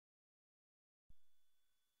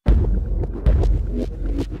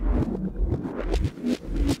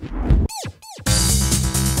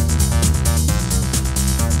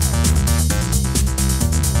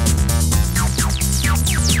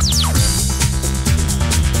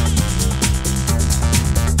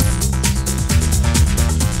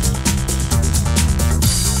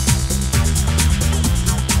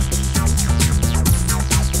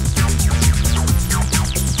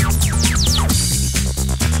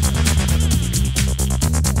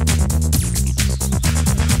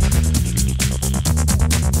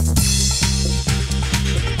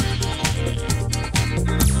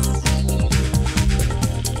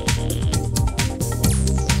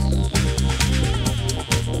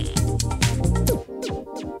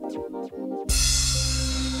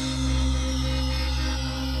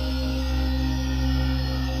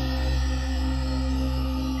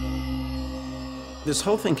This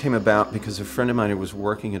whole thing came about because a friend of mine who was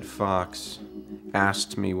working at Fox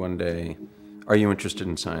asked me one day, "Are you interested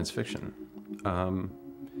in science fiction?" And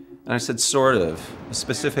I said, sort of. A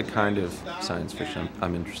specific kind of science fiction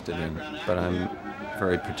I'm interested in, but I'm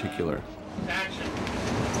very particular. Action.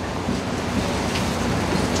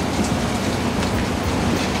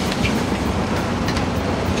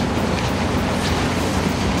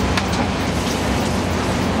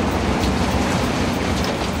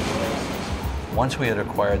 Once we had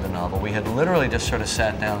acquired the novel, we had literally just sort of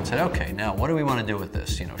sat down and said, okay, now what do we want to do with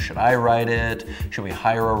this? You know, should I write it? Should we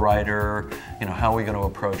hire a writer? You know, how are we going to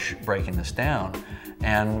approach breaking this down?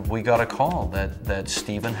 And we got a call that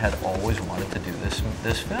Steven had always wanted to do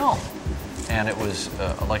this film. And it was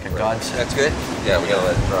like a godsend. That's good? Yeah, we gotta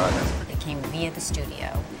let it dry now. It came via the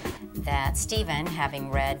studio that Steven, having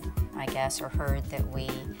read, I guess, or heard that we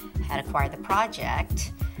had acquired the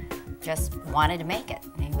project, just wanted to make it.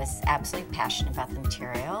 He was absolutely passionate about the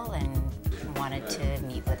material and wanted to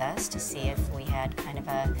meet with us to see if we had kind of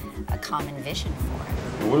a common vision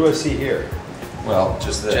for it. What do I see here? Well,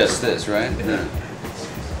 just this. Just this, right? Yeah.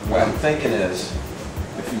 What I'm thinking is,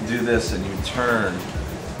 if you do this and you turn,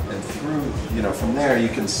 and through, you know, from there you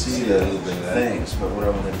can see the things, but what I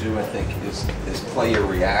want to do, I think, is play your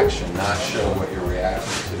reaction, not show what you're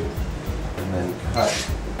reacting to, and then cut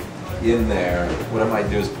in there. What I might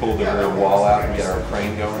do is pull the rear wall out and get our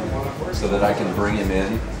crane going so that I can bring him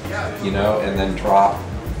in, you know, and then drop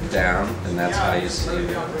down, and that's how you see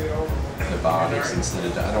the bodies instead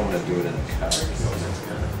of, I don't want to do it in a cut.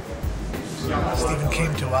 Steven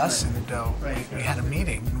came to us and we had a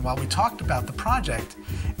meeting while we talked about the project,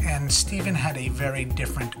 and Steven had a very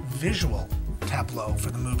different visual tableau for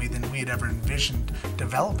the movie than we had ever envisioned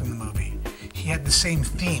developing the movie. He had the same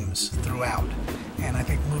themes throughout, and I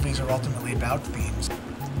think movies are ultimately about themes.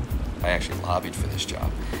 I actually lobbied for this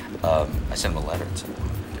job. I sent him a letter and said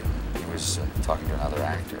he was talking to another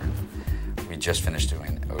actor. We just finished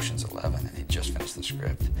doing Ocean's 11, and he just finished the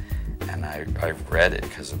script. And I read it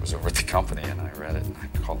because it was over at the company, and I read it, and I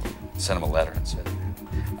called him, sent him a letter and said,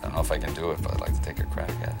 I don't know if I can do it, but I'd like to take a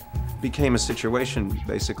crack at it. Became a situation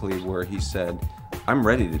basically where he said, I'm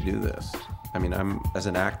ready to do this. I mean, as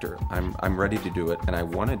an actor, I'm ready to do it, and I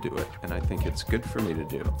want to do it, and I think it's good for me to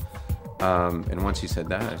do. And once he said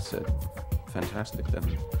that, I said, fantastic,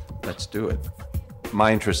 then let's do it.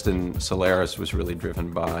 My interest in Solaris was really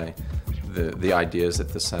driven by the ideas at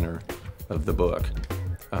the center of the book,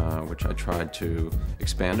 which I tried to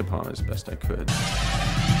expand upon as best I could.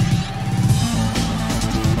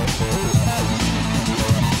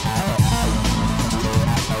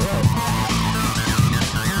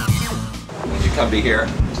 Would you come be here?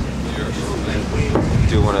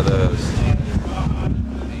 Do one of those.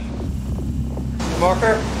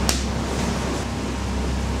 Marker?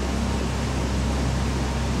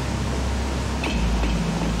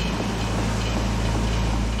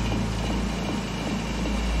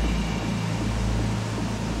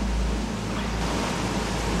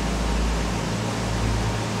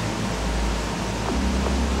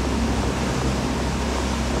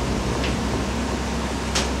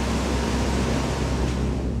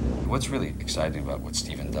 What's really exciting about what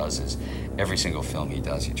Steven does is every single film he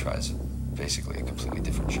does, he tries basically a completely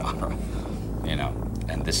different genre, you know?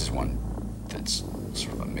 And this is one that's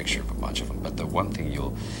sort of a mixture of a bunch of them. But the one thing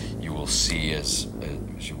you will see as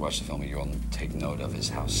you watch the film, you'll take note of is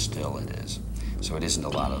how still it is. So it isn't a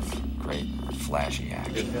lot of great flashy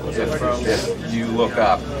action. If you look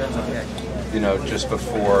up, you know, just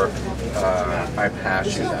before I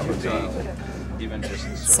pass you, that would be even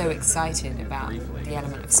just so excited about the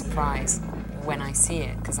element of surprise when I see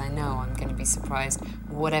it, because I know I'm going to be surprised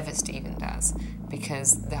whatever Steven does,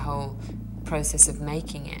 because the whole process of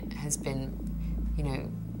making it has been, you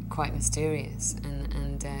know, quite mysterious,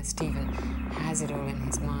 and Steven has it all in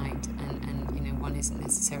his mind, and you know, one isn't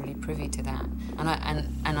necessarily privy to that,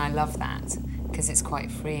 and I love that because it's quite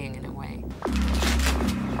freeing in a way.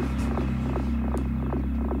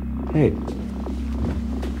 Hey.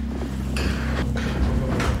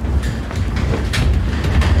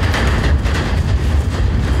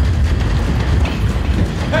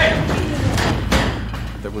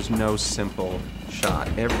 There was no simple shot.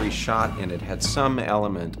 Every shot in it had some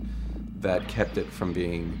element that kept it from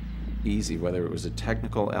being easy, whether it was a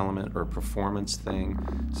technical element or a performance thing.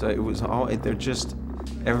 So it was all, they're just,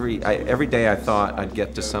 every day I thought I'd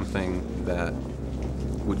get to something that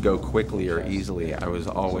would go quickly or easily, I was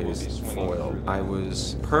always foiled. I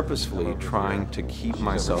was purposefully trying to keep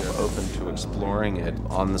myself open to exploring it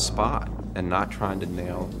on the spot and not trying to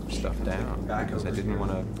nail stuff down, because I didn't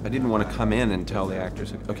want to come in and tell the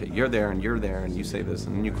actors, okay, you're there and you say this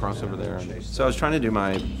and then you cross over there. And so I was trying to do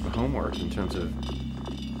my homework in terms of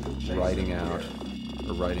writing out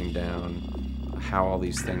or writing down how all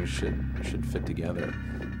these things should fit together.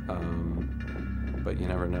 But you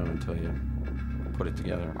never know until you put it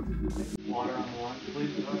together. Water on one,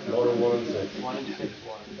 please. Water 1 and 6. 1 and 6.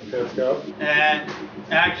 Okay, let's go. And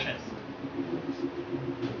action.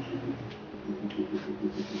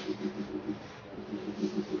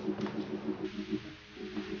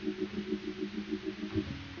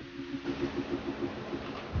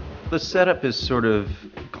 The setup is sort of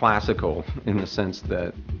classical in the sense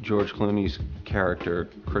that George Clooney's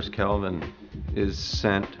character, Chris Kelvin, is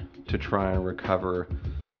sent to try and recover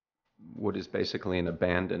what is basically an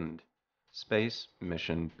abandoned space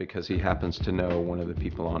mission because he happens to know one of the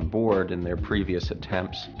people on board and their previous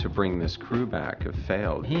attempts to bring this crew back have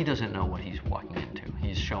failed. He doesn't know what he's walking into.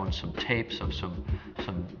 He's shown some tapes of some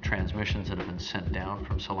transmissions that have been sent down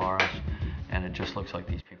from Solaris, and it just looks like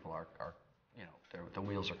these people are you know, the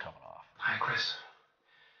wheels are coming off. Hi, Chris.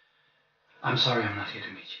 I'm sorry I'm not here to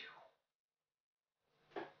meet you.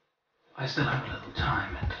 I still have a little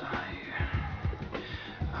time, and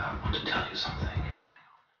I want to tell you something.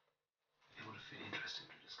 It would be interesting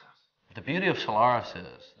to discuss. The beauty of Solaris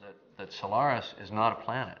is that Solaris is not a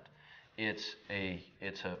planet. It's a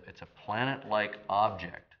planet-like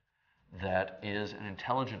object that is an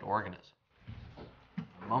intelligent organism.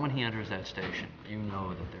 The moment he enters that station, you know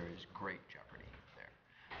that there is great jeopardy there.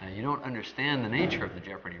 Now, you don't understand the nature of the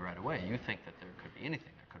jeopardy right away. You think that there could be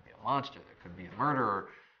anything. There could be a monster. There could be a murderer.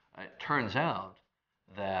 It turns out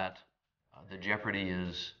that the jeopardy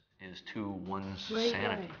is to one's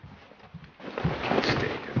sanity.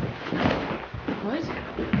 What?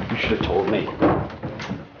 You should have told me.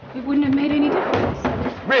 It wouldn't have made any difference.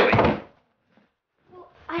 Really?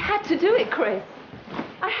 Well, I had to do it, Chris.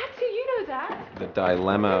 I had to, you know that. The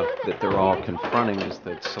dilemma that they're all confronting is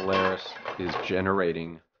that Solaris is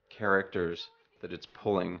generating characters that it's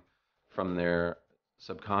pulling from their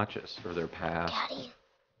subconscious or their past. Daddy.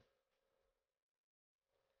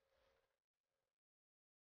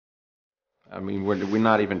 I mean, we're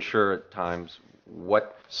not even sure at times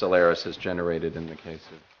what Solaris has generated in the case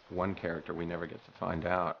of one character. We never get to find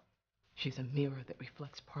out. She's a mirror that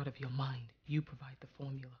reflects part of your mind. You provide the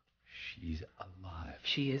formula. She's alive.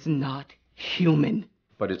 She is not human.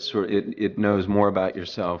 But it knows more about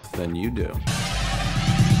yourself than you do.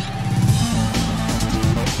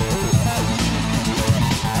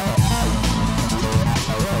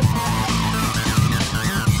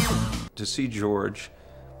 To see George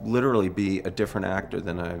literally be a different actor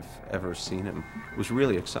than I've ever seen him was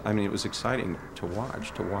really exciting. I mean, it was exciting to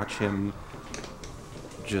watch him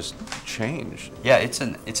just change. Yeah, it's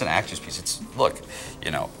an actor's piece. It's, look, you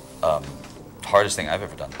know, hardest thing I've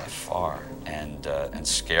ever done by far, and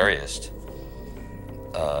scariest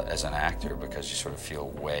as an actor, because you sort of feel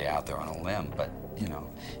way out there on a limb. But you know,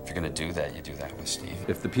 if you're going to do that, you do that with Steve.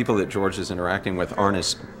 If the people that George is interacting with aren't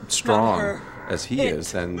as strong as he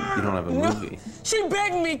is, then you don't have a movie. She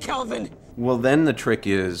begged me, Kelvin. Well, then the trick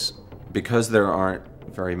is, because there aren't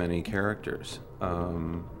very many characters,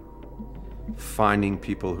 finding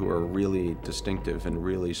people who are really distinctive and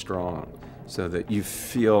really strong so that you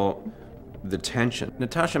feel the tension.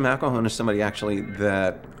 Natascha McElhone is somebody actually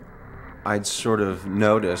that I'd sort of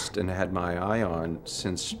noticed and had my eye on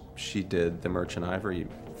since she did the Merchant Ivory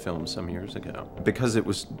film some years ago. Because it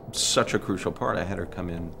was such a crucial part, I had her come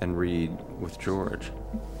in and read with George.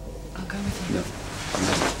 I'll go with you.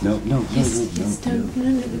 No, Please don't.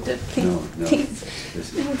 No, please.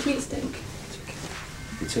 Listen. No, please don't.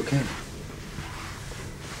 It's okay.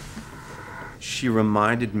 She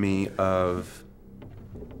reminded me of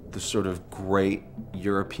the sort of great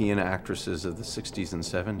European actresses of the 60s and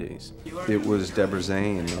 70s. It was Deborah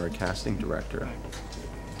Zane, our casting director,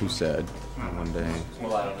 who said one day,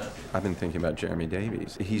 I've been thinking about Jeremy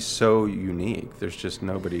Davies. He's so unique. There's just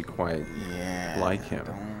nobody quite like him.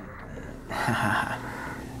 I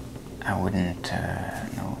wouldn't,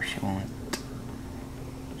 no, she won't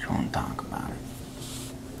talk about it.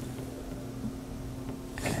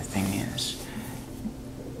 And the thing is,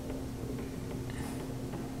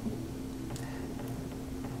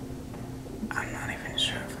 I'm not even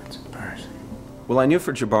sure if it's a person. Well, I knew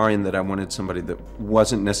for Jabarian that I wanted somebody that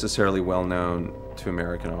wasn't necessarily well known to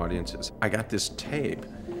American audiences. I got this tape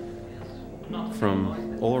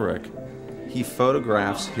from Ulrich. He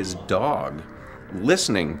photographs his dog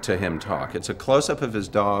listening to him talk. It's a close-up of his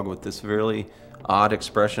dog with this really odd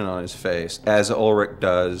expression on his face, as Ulrich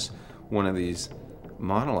does one of these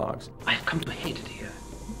monologues. I've come to hate it here.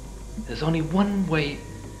 There's only one way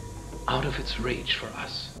out of its reach for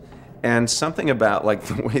us. And something about like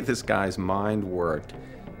the way this guy's mind worked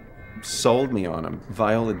sold me on him.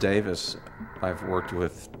 Viola Davis I've worked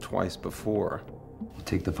with twice before. You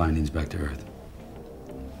take the findings back to Earth.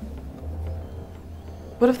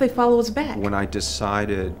 What if they follow us back? When I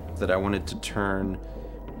decided that I wanted to turn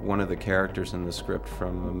one of the characters in the script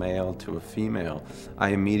from a male to a female, I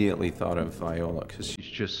immediately thought of Viola, because she's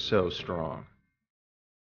just so strong.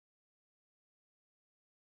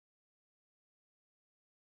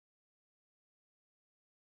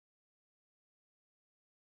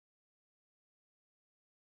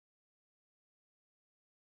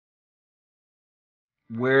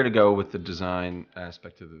 Where to go with the design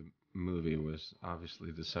aspect of the movie was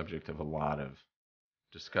obviously the subject of a lot of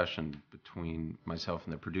discussion between myself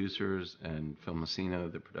and the producers, and Phil Messina,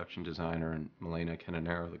 the production designer, and Milena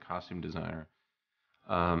Canonero, the costume designer,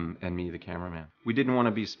 and me, the cameraman. We didn't want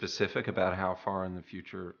to be specific about how far in the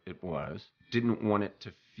future it was. Didn't want it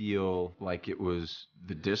to feel like it was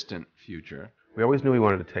the distant future. We always knew we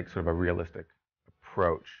wanted to take sort of a realistic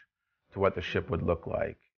approach to what the ship would look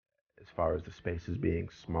like, as far as the spaces being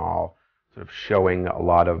small, sort of showing a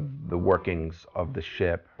lot of the workings of the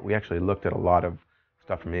ship. We actually looked at a lot of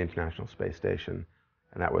stuff from the International Space Station,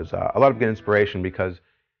 and that was a lot of good inspiration, because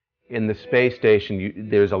in the space station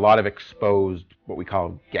there's a lot of exposed, what we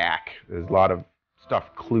call gack. There's a lot of stuff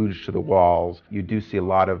kludged to the walls. You do see a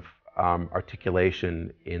lot of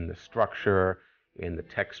articulation in the structure, in the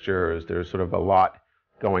textures. There's sort of a lot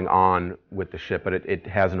going on with the ship, but it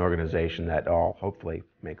has an organization that all hopefully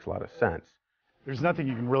makes a lot of sense. There's nothing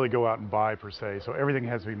you can really go out and buy per se, so everything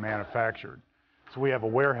has to be manufactured. So we have a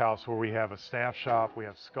warehouse where we have a staff shop, we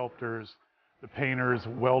have sculptors, the painters,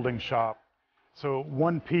 welding shop. So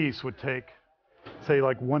one piece would take, say,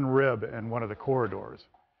 like one rib in one of the corridors.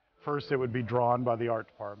 First it would be drawn by the art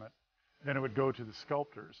department, then it would go to the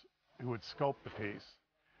sculptors who would sculpt the piece.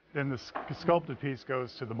 Then the sculpted piece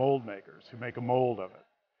goes to the mold makers who make a mold of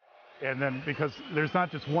it. And then, because there's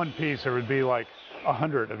not just one piece, there would be like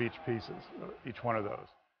 100 of each one of those.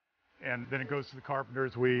 And then it goes to the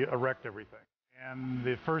carpenters, we erect everything. And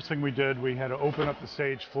the first thing we did, we had to open up the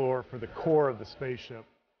stage floor for the core of the spaceship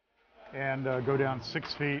and go down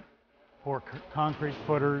 6 feet, pour concrete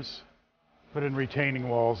footers, put in retaining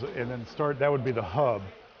walls, and then that would be the hub.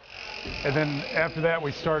 And then after that,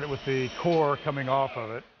 we started with the core coming off of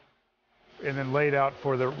it, and then laid out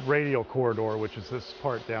for the radial corridor, which is this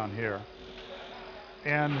part down here.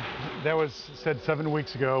 And that was said 7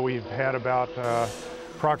 weeks ago. We've had about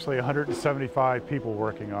approximately 175 people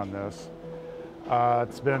working on this.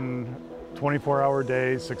 It's been 24-hour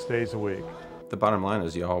days, 6 days a week. The bottom line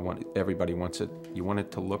is everybody wants it, you want it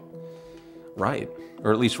to look right,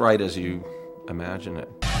 or at least right as you imagine it.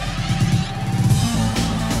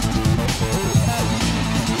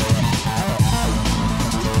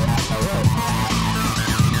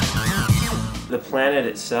 The planet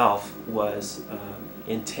itself was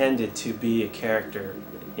intended to be a character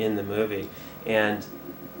in the movie, and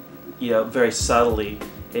very subtly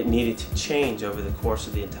it needed to change over the course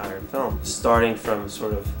of the entire film, starting from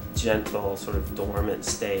sort of gentle, sort of dormant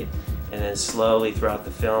state, and then slowly throughout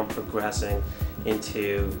the film progressing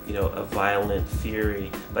into a violent fury.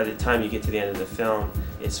 By the time you get to the end of the film,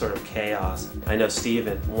 it's sort of chaos. I know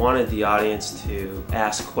Steven wanted the audience to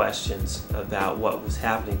ask questions about what was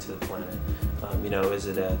happening to the planet. Is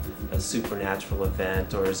it a supernatural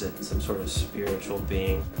event, or is it some sort of spiritual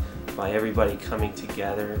being? By everybody coming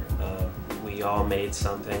together, we all made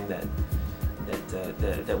something that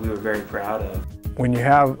we were very proud of. When you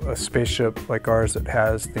have a spaceship like ours that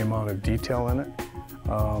has the amount of detail in it,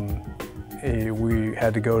 we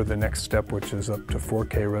had to go to the next step, which is up to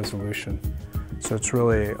 4K resolution. So it's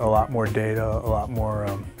really a lot more data, a lot more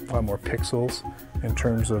pixels in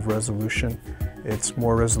terms of resolution. It's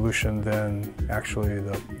more resolution than actually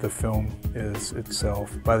the film is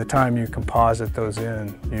itself. By the time you composite those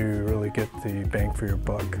in, you really get the bang for your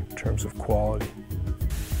buck in terms of quality.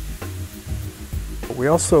 We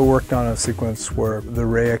also worked on a sequence where the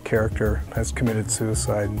Rhea character has committed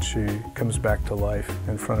suicide and she comes back to life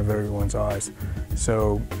in front of everyone's eyes.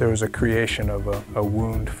 So there was a creation of a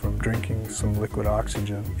wound from drinking some liquid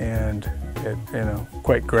oxygen, and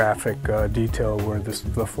quite graphic detail where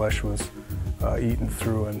the flesh was eaten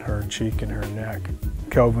through in her cheek and her neck.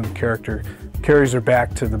 Kelvin character carries her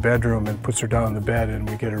back to the bedroom and puts her down on the bed, and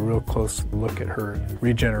we get a real close look at her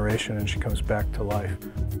regeneration and she comes back to life.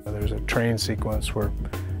 There's a train sequence where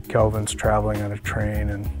McElhone's traveling on a train,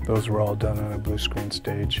 and those were all done on a blue screen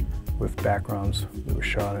stage with backgrounds that were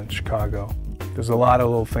shot in Chicago. There's a lot of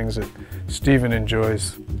little things that Steven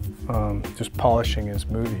enjoys just polishing his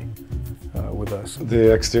movie with us.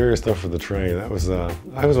 The exterior stuff for the train, that was one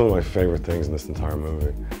of my favorite things in this entire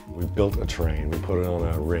movie. We built a train, we put it on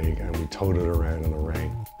a rig, and we towed it around in the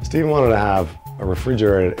rain. Steven wanted to have a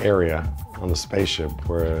refrigerated area on the spaceship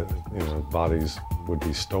where bodies would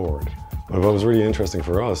be stored. But what was really interesting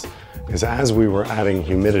for us is as we were adding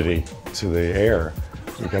humidity to the air,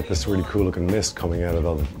 we got this really cool looking mist coming out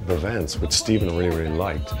of the vents, which Steven really, really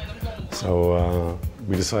liked. So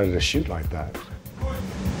we decided to shoot like that.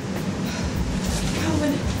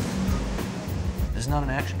 This is not an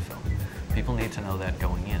action film. People need to know that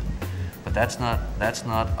going in. But that's not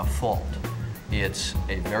a fault. It's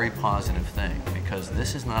a very positive thing, because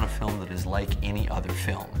this is not a film that is like any other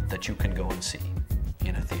film that you can go and see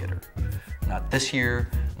in a theater. Not this year,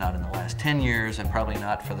 not in the last 10 years, and probably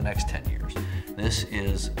not for the next 10 years. This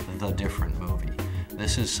is the different movie.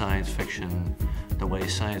 This is science fiction the way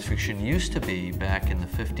science fiction used to be back in the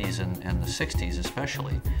 50s and the 60s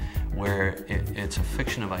especially, where it's a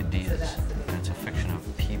fiction of ideas, and it's a fiction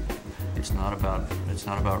of people. It's not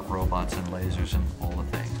about robots and lasers and all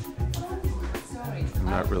the things. I'm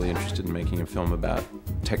not really interested in making a film about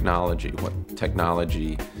technology, what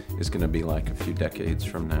technology is going to be like a few decades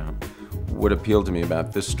from now. What appealed to me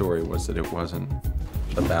about this story was that it wasn't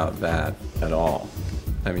about that at all.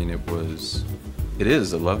 I mean, it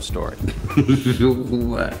is a love story.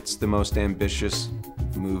 It's the most ambitious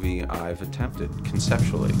movie I've attempted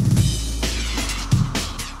conceptually.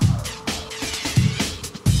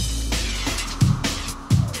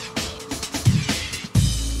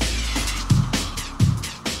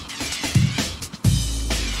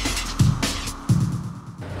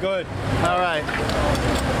 Good. All right.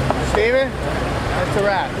 Steven, that's a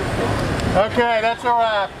wrap. Okay, that's a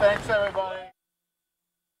wrap. Thanks, everybody.